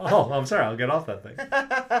 Oh, I'm sorry. I'll get off that thing.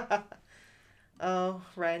 Oh,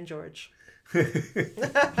 Ryan George. Him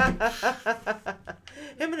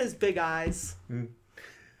and his big eyes.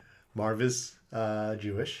 Marv is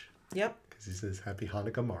Jewish. Yep. Because he says, Happy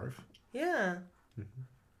Hanukkah, Marv. Yeah. Mm-hmm.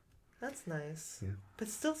 That's nice. Yeah. But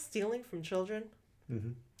still stealing from children?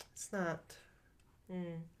 Mm-hmm. It's not...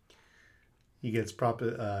 He gets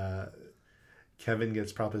Kevin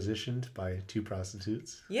gets propositioned by 2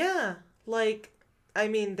 prostitutes. Yeah. Like, I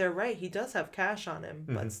mean, they're right. He does have cash on him,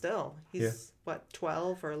 but still. He's,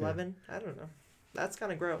 12 or 11? Yeah. I don't know. That's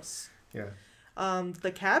kind of gross. Yeah.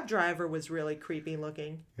 The cab driver was really creepy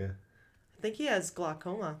looking. Yeah. I think he has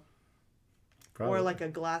glaucoma. Probably. Or like a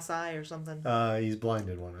glass eye or something. He's blind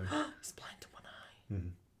in one eye. He's blind in one eye. Mm-hmm.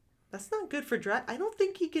 That's not good for drive. I don't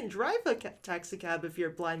think he can drive a taxi cab if you're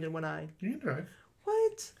blind in one eye. You can drive.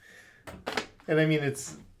 What? And I mean,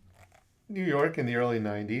 it's New York in the early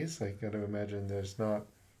 90s. I gotta imagine there's not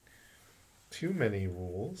too many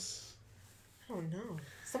rules. Oh no.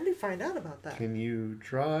 Somebody find out about that. Can you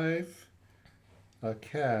drive a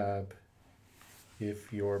cab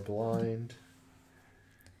if you're blind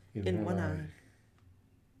in one eye?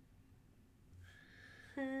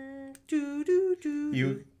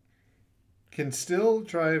 You can still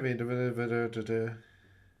drive a...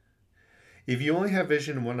 If you only have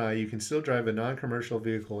vision in one eye, you can still drive a non-commercial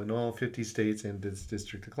vehicle in all 50 states and the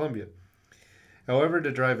District of Columbia. However,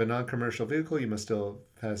 to drive a non-commercial vehicle, you must still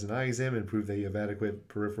pass an eye exam and prove that you have adequate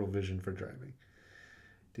peripheral vision for driving.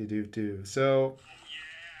 So,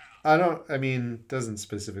 doesn't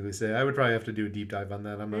specifically say. I would probably have to do a deep dive on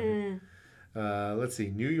that. I'm not... let's see,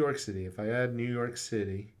 New York City. If I add New York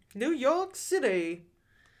City... New York City!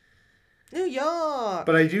 New York!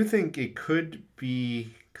 But I do think it could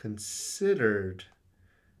be considered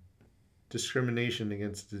discrimination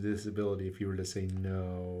against a disability if you were to say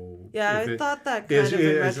no. Yeah, I thought that kind of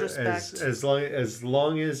in retrospect. As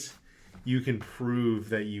long as you can prove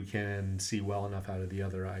that you can see well enough out of the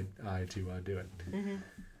other eye to do it.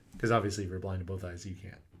 Because obviously if you're blind in both eyes, you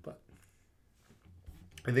can't. But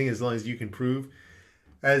I think as long as you can prove,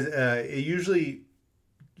 usually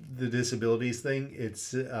the disabilities thing,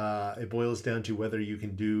 it boils down to whether you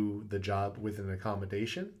can do the job with an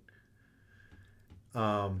accommodation.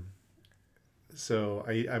 So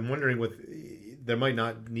I'm wondering there might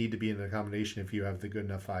not need to be an accommodation if you have the good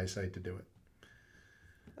enough eyesight to do it.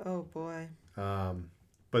 Oh boy.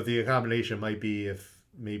 But the accommodation might be if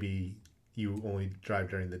maybe you only drive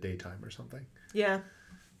during the daytime or something. Yeah.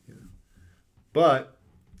 But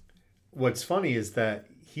what's funny is that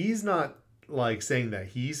he's not like saying that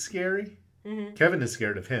he's scary. Mm-hmm. Kevin is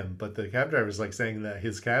scared of him, but the cab driver is like saying that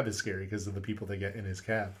his cab is scary because of the people that get in his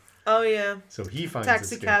cab. Oh yeah. So he finds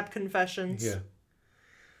taxi cab confessions. Yeah.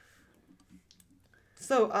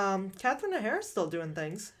 So Catherine O'Hara's still doing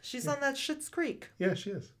things. She's on that Schitt's Creek. Yeah, she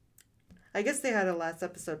is. I guess they had a last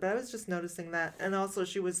episode, but I was just noticing that, and also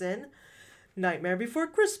she was in Nightmare Before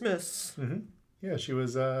Christmas. Mm-hmm. Yeah, she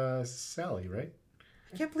was Sally, right?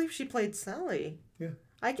 I can't believe she played Sally. Yeah.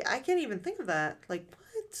 I can't even think of that. Like,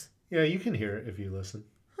 what? Yeah, you can hear it if you listen.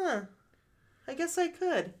 Huh. I guess I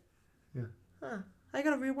could. Yeah. Huh. I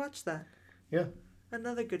gotta rewatch that. Yeah.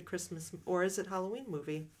 Another good Christmas, or is it Halloween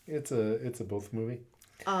movie? It's a both movie.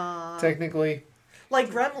 Technically, like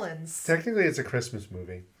Gremlins. Technically, it's a Christmas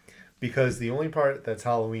movie because the only part that's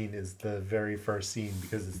Halloween is the very first scene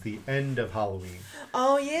because it's the end of Halloween.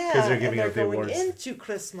 Oh yeah, because they're giving and out the going awards into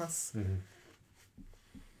Christmas. Mm-hmm.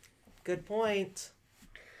 Good point.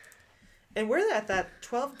 And we're at that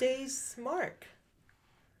 12 days mark.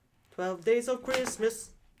 12 days of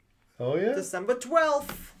Christmas. Oh yeah. December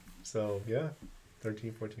 12th. So yeah,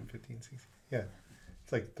 13, 14, 15, 16. Yeah,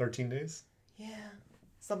 it's like 13 days. Yeah,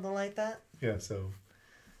 something like that. Yeah, so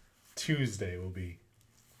Tuesday will be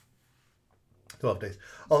 12 days.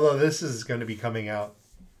 Although this is going to be coming out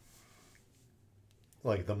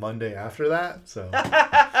like the Monday after that, so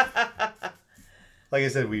like I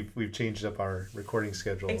said, we've changed up our recording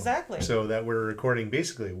schedule. Exactly. So that we're recording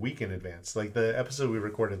basically a week in advance. Like the episode we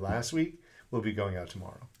recorded last week will be going out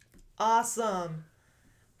tomorrow. Awesome.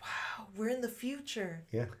 Wow, we're in the future.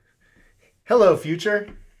 Yeah. Hello, future.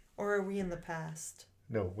 Or are we in the past?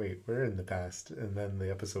 No, wait, we're in the past, and then the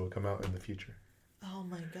episode will come out in the future. Oh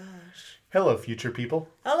my gosh. Hello, future people.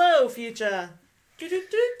 Hello, future. Do, do,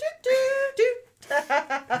 do, do, do, do.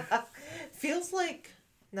 Feels like,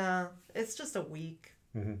 nah, it's just a week.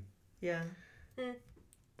 Mm-hmm. Yeah. Do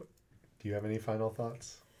you have any final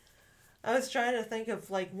thoughts? I was trying to think of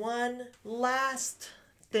like one last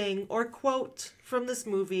thing or quote from this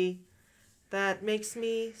movie that makes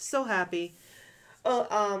me so happy.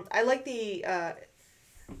 I like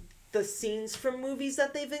the scenes from movies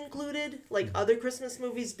that they've included, like other Christmas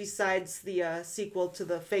movies besides the sequel to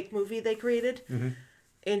the fake movie they created,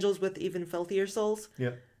 Angels with Even Filthier Souls.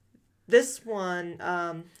 Yeah. This one,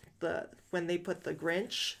 when they put the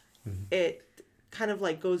Grinch, it kind of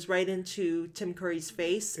like goes right into Tim Curry's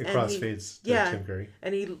face. It crossfades to Tim Curry.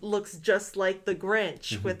 And he looks just like the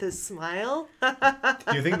Grinch with his smile.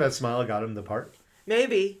 Do you think that smile got him the part?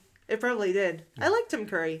 Maybe. It probably did. I like Tim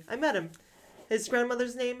Curry. I met him. His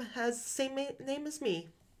grandmother's name has the same name as me.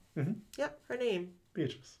 Mm-hmm. Yep, her name.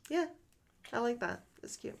 Beatrice. Yeah, I like that.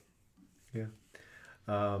 It's cute. Yeah.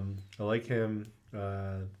 I like him.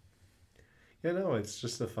 It's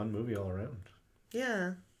just a fun movie all around.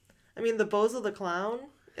 Yeah. I mean, the Bozo the Clown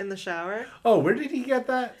in the shower. Oh, where did he get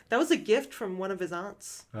that? That was a gift from one of his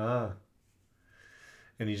aunts. Ah.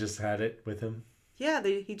 And he just had it with him? Yeah,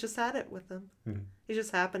 he just had it with him. Mm-hmm. He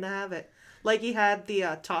just happened to have it. Like he had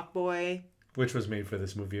the Talk Boy. Which was made for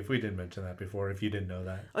this movie, if we didn't mention that before, if you didn't know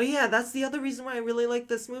that. Oh yeah, that's the other reason why I really like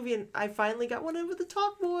this movie, and I finally got one of the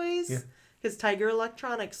Talk Boys. Yeah. Because Tiger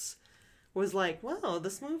Electronics was like, wow,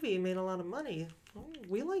 this movie made a lot of money. Oh,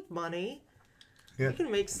 we like money. Yeah. We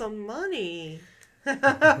can make some money.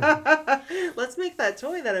 Let's make that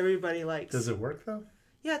toy that everybody likes. Does it work, though?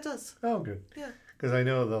 Yeah, it does. Oh, good. Yeah. Because I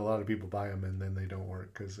know that a lot of people buy them and then they don't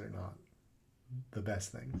work because they're not the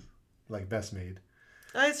best things. Like best made.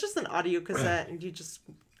 It's just an audio cassette and you just...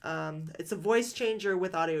 it's a voice changer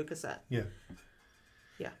with audio cassette. Yeah.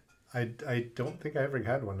 Yeah. I don't think I ever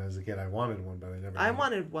had one as a kid. I wanted one, but I never I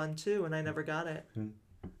wanted one too, and I never got it. Hmm.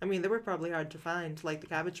 I mean, they were probably hard to find, like the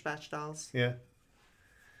Cabbage Patch dolls. Yeah.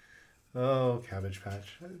 Oh, Cabbage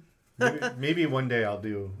Patch. Maybe one day I'll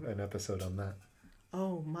do an episode on that.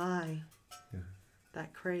 Oh, my. Yeah.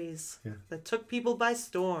 That craze. Yeah. That took people by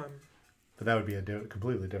storm. But that would be a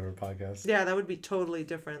completely different podcast. Yeah, that would be totally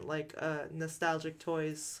different, like Nostalgic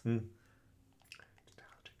Toys. Hmm.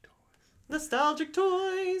 Nostalgic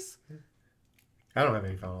Toys! I don't have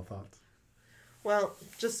any final thoughts. Well,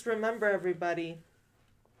 just remember, everybody,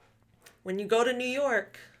 when you go to New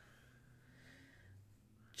York,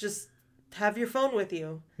 just have your phone with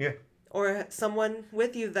you. Yeah. Or someone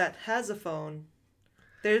with you that has a phone.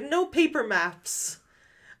 There are no paper maps.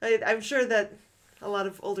 I'm sure that a lot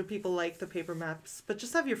of older people like the paper maps, but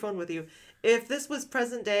just have your phone with you. If this was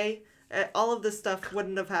present day, all of this stuff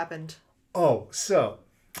wouldn't have happened. Oh, so...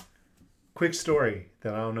 Quick story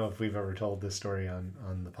that I don't know if we've ever told this story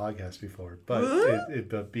on the podcast before,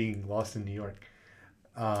 but being lost in New York.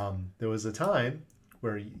 There was a time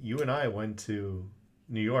where you and I went to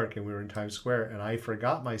New York and we were in Times Square and I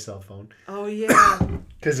forgot my cell phone. Oh, yeah.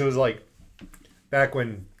 Because it was like back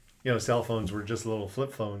when, cell phones were just little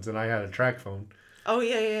flip phones and I had a track phone. Oh,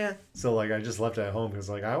 yeah. So like I just left it at home because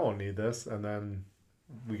like I won't need this. And then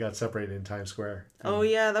we got separated in Times Square. Oh,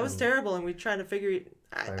 yeah, that was terrible. And we tried to figure it.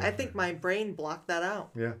 I think my brain blocked that out.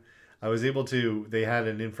 Yeah. I was able to, they had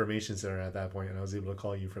an information center at that point, and I was able to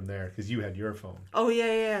call you from there because you had your phone. Oh,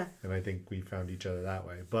 yeah. And I think we found each other that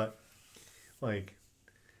way. But, like,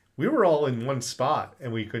 we were all in one spot,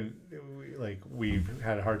 and we couldn't, we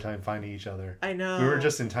had a hard time finding each other. I know. We were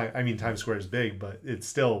just in Times Square is big, but it's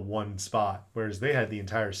still one spot, whereas they had the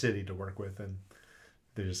entire city to work with. And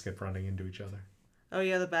They just kept running into each other. Oh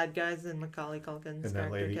yeah, the bad guys and Macaulay Culkin's And that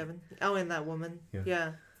character lady. Kevin. Oh, and that woman.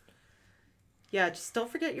 Yeah. Yeah, just don't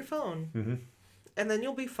forget your phone. Mm-hmm. And then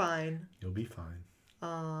you'll be fine. You'll be fine.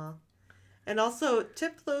 And also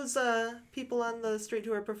tip those people on the street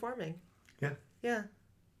who are performing. Yeah. Yeah.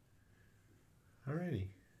 Alrighty.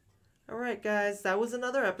 All right, guys, that was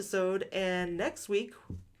another episode, and next week,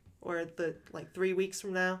 or 3 weeks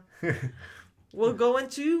from now, we'll go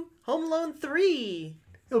into Home Alone 3.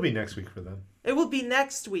 It'll be next week for them. It will be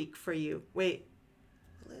next week for you. Wait.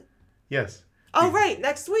 Yes. Oh, right,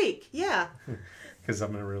 next week. Yeah. Because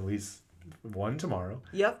I'm going to release one tomorrow.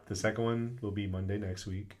 Yep. The second one will be Monday next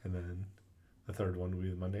week, and then the third one will be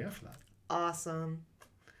the Monday after that. Awesome.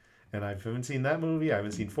 And I haven't seen that movie. I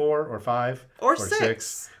haven't seen 4 or 5 or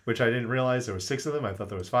 6, which I didn't realize there were 6 of them. I thought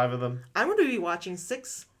there was 5 of them. I'm going to be watching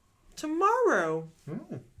 6 tomorrow.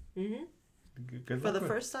 Mm. Mm-hmm. Good For the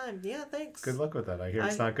first time. Yeah, thanks. Good luck with that. I hear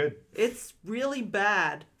it's not good. It's really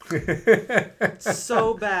bad.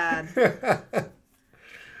 So bad.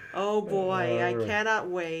 Oh boy, I cannot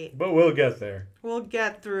wait. But we'll get there. We'll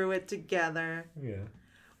get through it together. Yeah.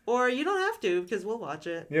 Or you don't have to, because we'll watch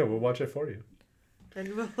it. Yeah, we'll watch it for you.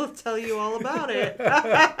 And we'll tell you all about it.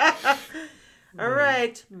 All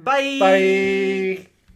right. Bye. Bye.